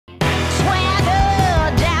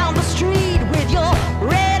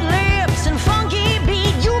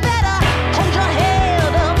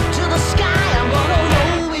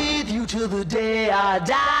or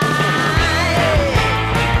die.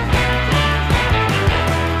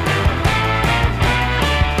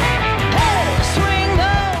 Hey, swing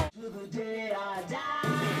low to the day I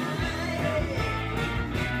die.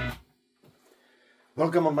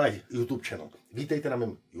 Welcome on my YouTube channel. Vítejte na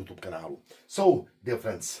mém YouTube kanálu. So, dear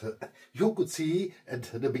friends, you could see at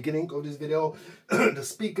the beginning of this video the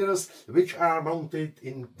speakers which are mounted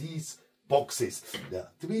in these boxes. The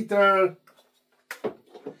tweeter,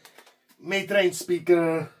 midrange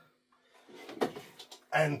speaker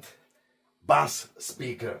and bass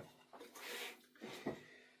speaker.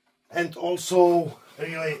 And also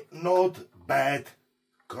really not bad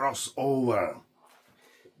crossover.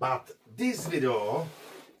 But this video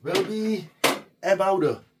will be about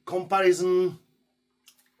the comparison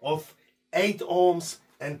of 8 ohms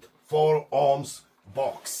and 4 ohms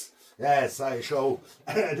box. Yes, I show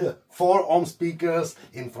the 4 ohm speakers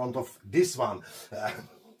in front of this one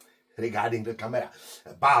regarding the camera.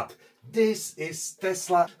 But this is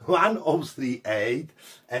Tesla 1038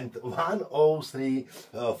 and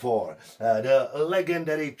 1034, the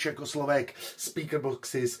legendary Czechoslovak speaker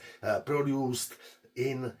boxes produced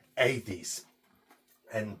in 80s.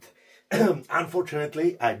 And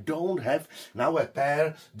unfortunately, I don't have now a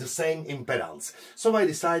pair the same impedance. So I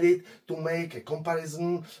decided to make a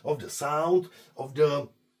comparison of the sound of the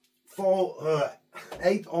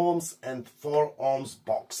 8 ohms and 4 ohms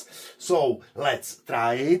box. So let's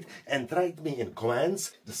try it and write me in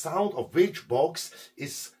comments the sound of which box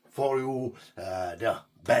is for you the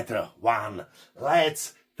better one.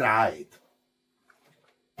 Let's try it.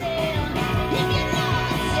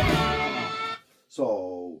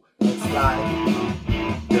 So let's try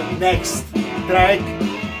the next track.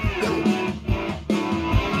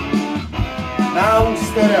 Now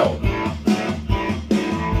stereo.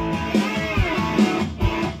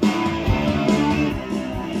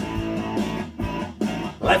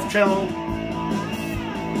 Left channel.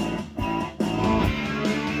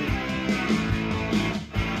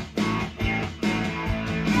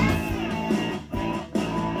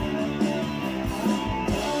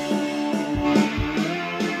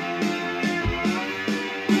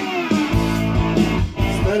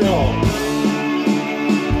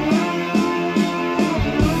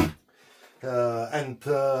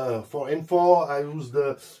 For info, I use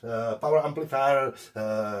the power amplifier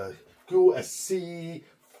QSC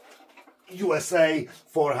USA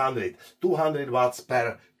 400, 200 watts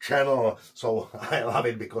per channel. So I love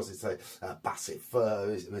it because it's a passive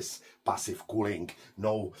with passive cooling,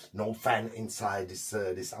 no fan inside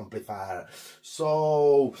this amplifier.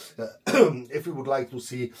 So if you would like to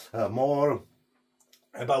see more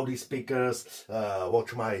about these speakers,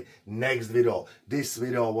 watch my next video. This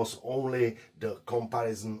video was only the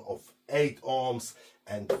comparison of 8 ohms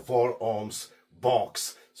and 4 ohms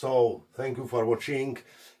box. So thank you for watching,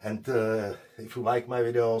 and if you like my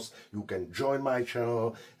videos, you can join my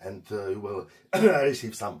channel and you will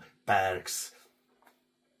receive some perks.